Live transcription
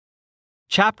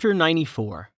Chapter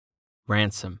 94.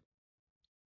 Ransom.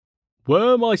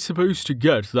 "Where am I supposed to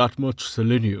get that much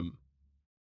selenium?"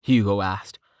 Hugo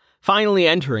asked, finally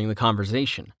entering the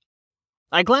conversation.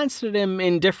 I glanced at him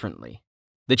indifferently,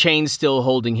 the chain still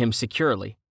holding him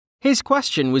securely. His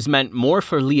question was meant more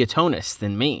for Leotonis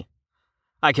than me.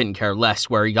 I couldn't care less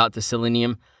where he got the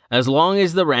selenium, as long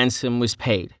as the ransom was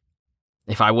paid.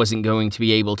 If I wasn't going to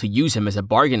be able to use him as a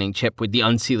bargaining chip with the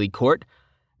Unseelie Court,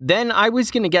 then I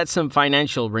was going to get some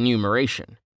financial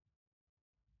remuneration.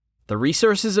 The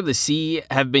resources of the sea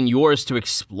have been yours to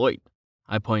exploit,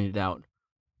 I pointed out.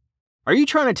 Are you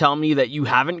trying to tell me that you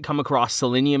haven't come across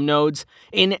selenium nodes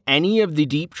in any of the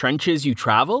deep trenches you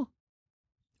travel?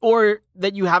 Or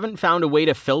that you haven't found a way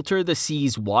to filter the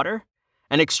sea's water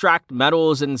and extract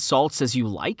metals and salts as you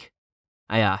like?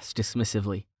 I asked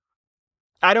dismissively.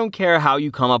 I don't care how you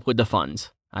come up with the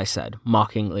funds, I said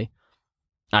mockingly.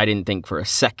 I didn't think for a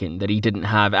second that he didn't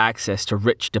have access to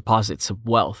rich deposits of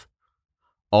wealth.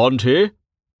 "Auntie,"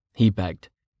 he begged.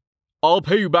 "I'll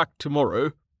pay you back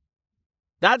tomorrow."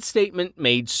 That statement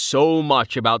made so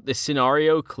much about this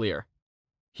scenario clear.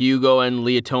 Hugo and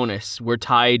Leotonis were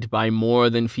tied by more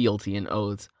than fealty and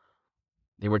oaths.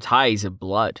 They were ties of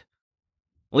blood.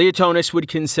 Leotonis would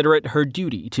consider it her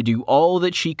duty to do all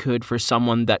that she could for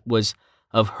someone that was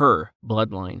of her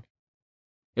bloodline.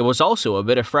 It was also a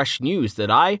bit of fresh news that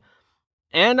I,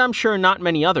 and I'm sure not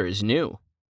many others, knew.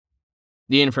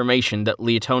 The information that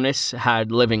Leotonis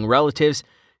had living relatives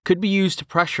could be used to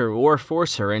pressure or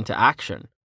force her into action.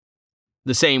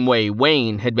 The same way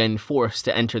Wayne had been forced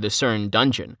to enter the CERN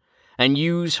dungeon and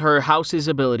use her house's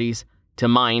abilities to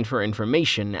mine for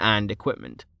information and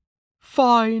equipment.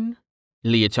 "Fine,"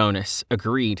 Leotonis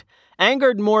agreed,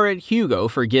 angered more at Hugo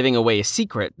for giving away a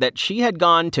secret that she had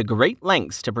gone to great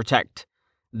lengths to protect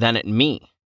than at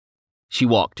me. She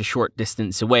walked a short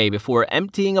distance away before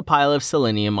emptying a pile of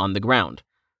selenium on the ground,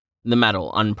 the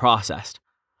metal unprocessed,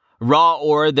 raw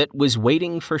ore that was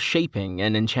waiting for shaping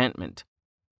and enchantment.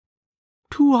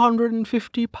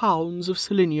 250 pounds of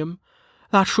selenium.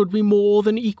 That should be more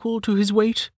than equal to his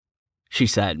weight," she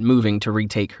said, moving to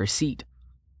retake her seat.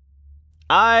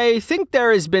 I think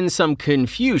there has been some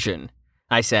confusion,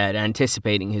 I said,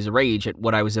 anticipating his rage at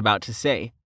what I was about to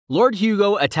say. Lord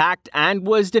Hugo attacked and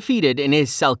was defeated in his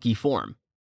Selkie form.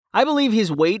 I believe his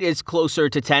weight is closer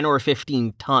to 10 or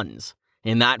 15 tons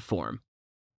in that form.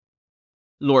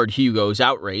 Lord Hugo's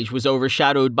outrage was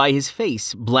overshadowed by his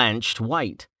face blanched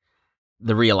white.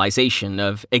 The realization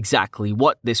of exactly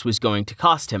what this was going to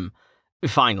cost him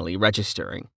finally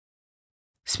registering.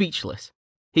 Speechless,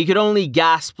 he could only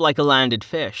gasp like a landed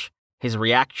fish, his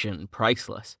reaction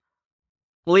priceless.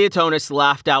 Leotonis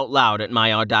laughed out loud at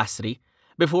my audacity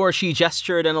before she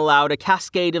gestured and allowed a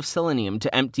cascade of selenium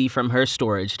to empty from her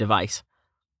storage device.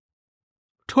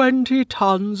 20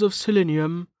 tons of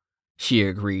selenium, she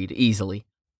agreed easily.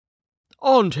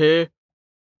 "Auntie,"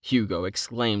 Hugo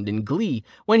exclaimed in glee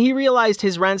when he realized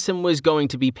his ransom was going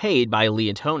to be paid by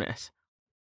Leotonis.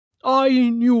 "I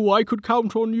knew I could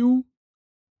count on you."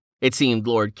 It seemed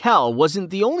Lord Kell wasn't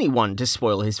the only one to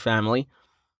spoil his family.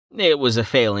 It was a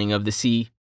failing of the sea.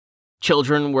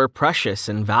 Children were precious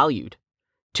and valued,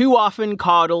 too often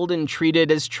coddled and treated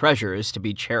as treasures to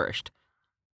be cherished.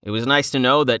 It was nice to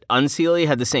know that Unseelie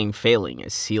had the same failing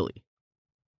as Seelie.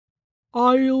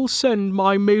 "I'll send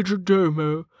my major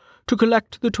domo to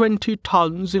collect the 20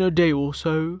 tons in a day or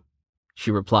so,"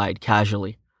 she replied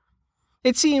casually.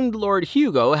 It seemed Lord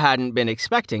Hugo hadn't been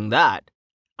expecting that.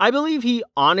 I believe he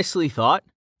honestly thought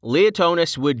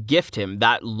Leotonis would gift him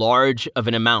that large of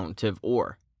an amount of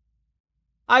ore.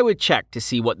 I would check to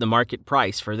see what the market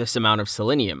price for this amount of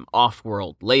selenium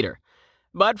off-world later,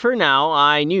 but for now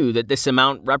I knew that this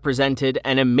amount represented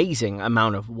an amazing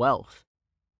amount of wealth.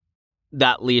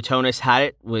 That Leotonis had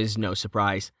it was no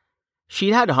surprise.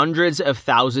 She'd had hundreds of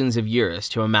thousands of years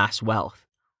to amass wealth.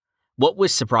 What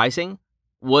was surprising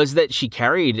was that she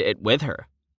carried it with her.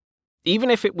 Even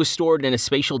if it was stored in a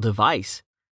spatial device,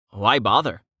 why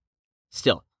bother?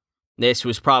 Still, this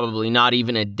was probably not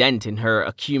even a dent in her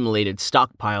accumulated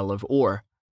stockpile of ore.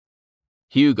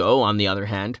 Hugo, on the other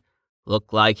hand,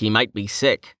 looked like he might be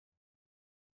sick.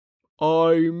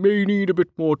 "I may need a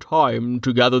bit more time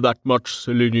to gather that much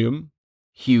selenium,"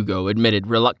 Hugo admitted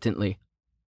reluctantly.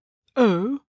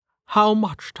 "Oh, how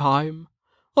much time?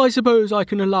 I suppose I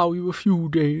can allow you a few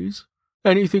days.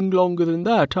 Anything longer than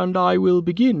that and I will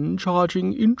begin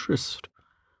charging interest,"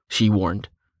 she warned.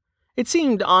 It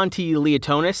seemed Auntie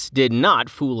Leotonis did not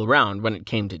fool around when it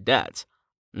came to debts,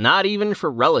 not even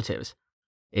for relatives.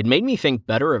 It made me think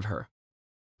better of her.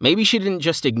 Maybe she didn't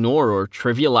just ignore or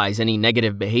trivialize any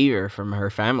negative behavior from her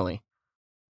family.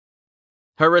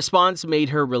 Her response made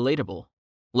her relatable,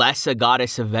 less a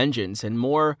goddess of vengeance and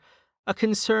more a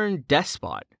concerned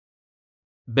despot.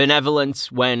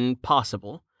 Benevolence when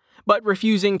possible, but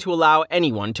refusing to allow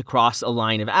anyone to cross a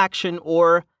line of action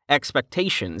or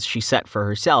expectations she set for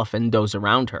herself and those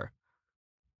around her.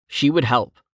 She would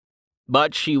help,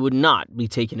 but she would not be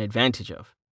taken advantage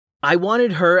of. I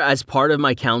wanted her as part of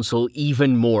my council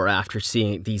even more after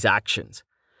seeing these actions.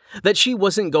 That she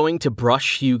wasn't going to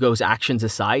brush Hugo's actions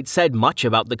aside said much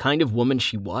about the kind of woman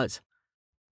she was.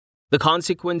 The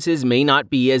consequences may not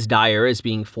be as dire as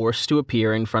being forced to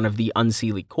appear in front of the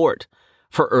unseelie court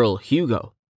for Earl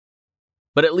Hugo,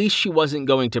 but at least she wasn't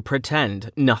going to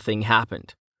pretend nothing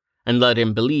happened and let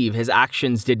him believe his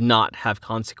actions did not have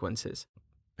consequences.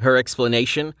 Her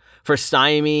explanation for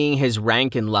stymieing his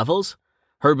rank and levels,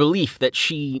 her belief that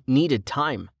she needed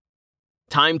time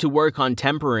to work on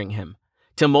tempering him,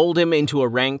 to mold him into a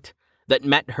rank that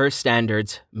met her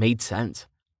standards, made sense.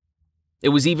 It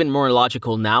was even more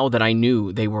logical now that I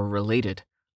knew they were related.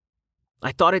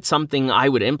 I thought it's something I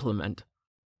would implement.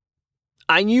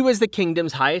 I knew as the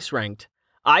kingdom's highest ranked,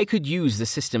 I could use the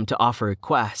system to offer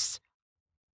quests.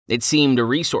 It seemed a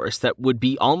resource that would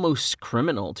be almost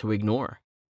criminal to ignore.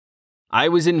 I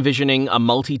was envisioning a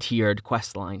multi-tiered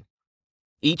quest line.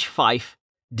 Each fief,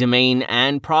 domain,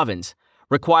 and province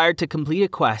required to complete a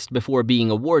quest before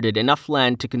being awarded enough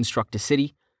land to construct a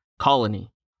city, colony,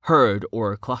 herd,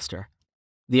 or cluster.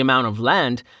 The amount of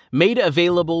land made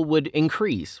available would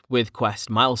increase with quest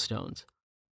milestones.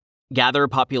 Gather a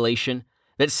population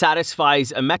that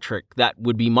satisfies a metric that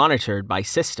would be monitored by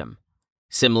system,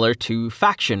 similar to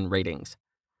faction ratings,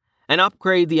 and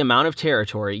upgrade the amount of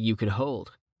territory you could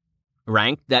hold.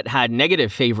 Rank that had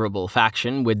negative favorable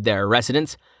faction with their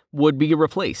residents would be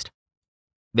replaced.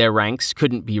 Their ranks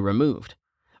couldn't be removed,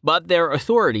 but their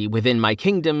authority within my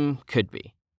kingdom could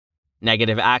be.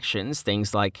 Negative actions,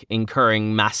 things like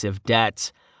incurring massive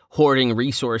debts, hoarding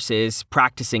resources,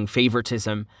 practicing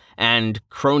favoritism, and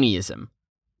cronyism,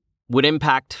 would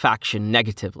impact faction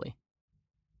negatively.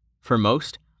 For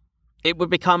most, it would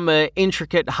become an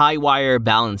intricate high-wire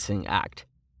balancing act,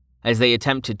 as they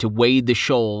attempted to wade the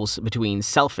shoals between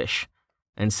selfish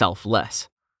and selfless.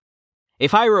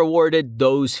 If I rewarded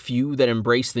those few that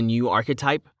embraced the new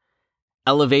archetype,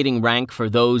 elevating rank for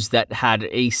those that had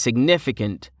a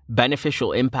significant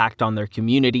beneficial impact on their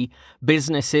community,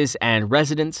 businesses, and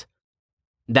residents,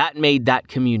 that made that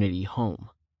community home.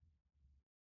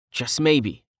 Just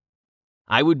maybe,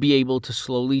 I would be able to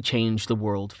slowly change the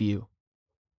worldview.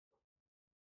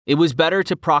 It was better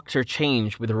to proctor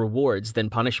change with rewards than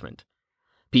punishment.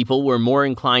 People were more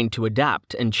inclined to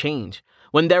adapt and change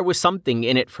when there was something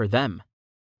in it for them.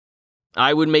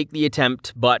 I would make the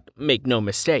attempt, but make no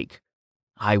mistake,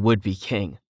 I would be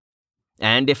king.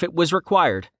 And if it was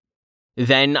required,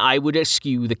 then I would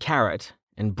eschew the carrot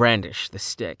and brandish the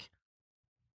stick.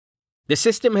 The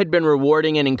system had been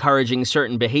rewarding and encouraging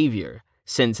certain behavior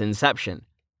since inception.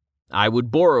 I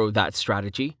would borrow that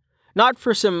strategy, not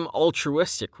for some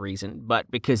altruistic reason,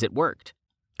 but because it worked.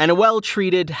 And a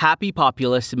well-treated, happy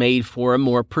populace made for a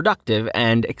more productive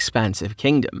and expansive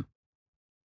kingdom.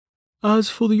 As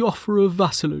for the offer of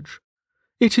vassalage,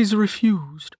 it is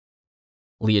refused,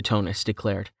 Leotonis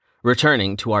declared,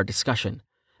 returning to our discussion.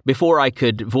 Before I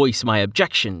could voice my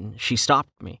objection, she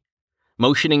stopped me,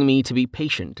 motioning me to be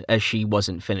patient as she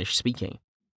wasn't finished speaking.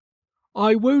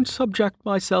 I won't subject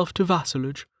myself to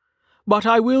vassalage, but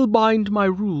I will bind my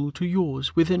rule to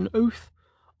yours with an oath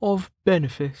of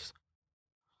benefice.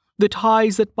 The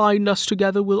ties that bind us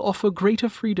together will offer greater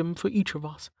freedom for each of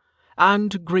us,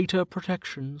 and greater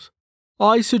protections.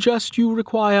 I suggest you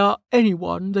require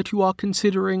anyone that you are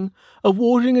considering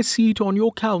awarding a seat on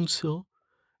your council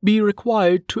be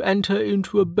required to enter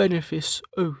into a benefice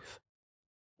oath.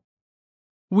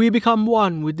 We become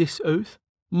one with this oath.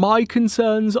 My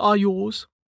concerns are yours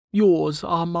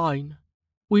are mine.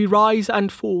 We rise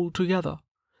and fall together.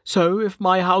 So if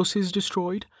my house is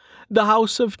destroyed, the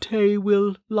house of Tay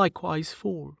will likewise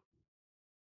fall.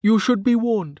 You should be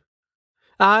warned.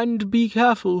 And be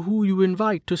careful who you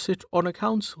invite to sit on a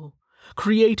council,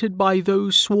 created by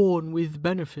those sworn with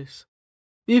benefice.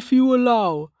 If you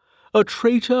allow a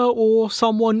traitor or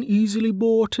someone easily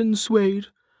bought and swayed,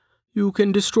 you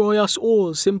can destroy us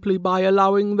all simply by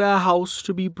allowing their house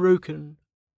to be broken.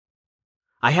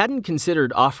 I hadn't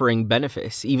considered offering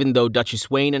benefice, even though Duchess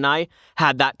Wayne and I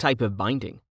had that type of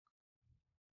binding.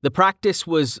 The practice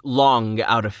was long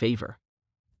out of favor.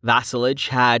 Vassalage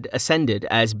had ascended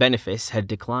as benefice had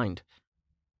declined,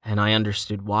 and I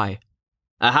understood why.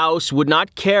 A house would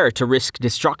not care to risk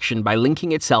destruction by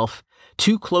linking itself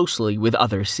too closely with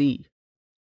other sea.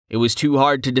 It was too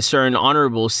hard to discern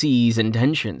Honorable C's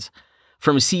intentions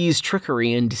from C's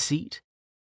trickery and deceit.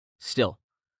 Still,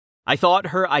 I thought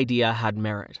her idea had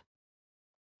merit.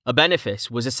 A benefice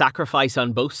was a sacrifice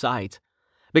on both sides,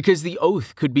 because the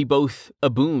oath could be both a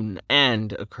boon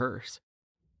and a curse.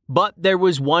 But there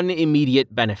was one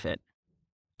immediate benefit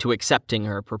to accepting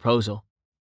her proposal.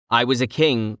 I was a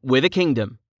king with a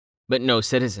kingdom, but no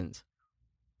citizens.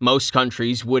 Most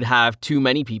countries would have too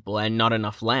many people and not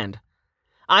enough land.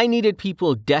 I needed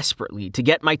people desperately to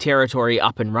get my territory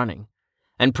up and running,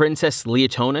 and Princess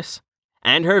Leotonis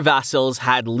and her vassals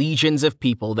had legions of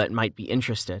people that might be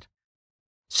interested.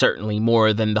 Certainly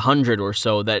more than the 100 or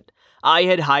so that I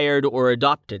had hired or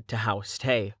adopted to House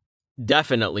Tay.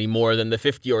 Definitely more than the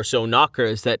 50 or so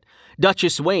knockers that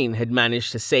Duchess Wayne had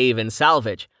managed to save and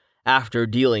salvage after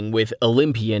dealing with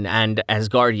Olympian and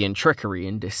Asgardian trickery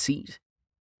and deceit.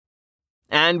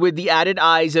 And with the added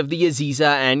eyes of the Aziza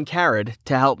and Karad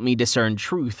to help me discern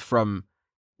truth from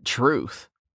truth,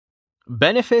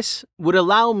 benefice would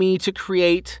allow me to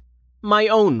create my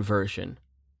own version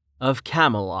of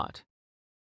Camelot.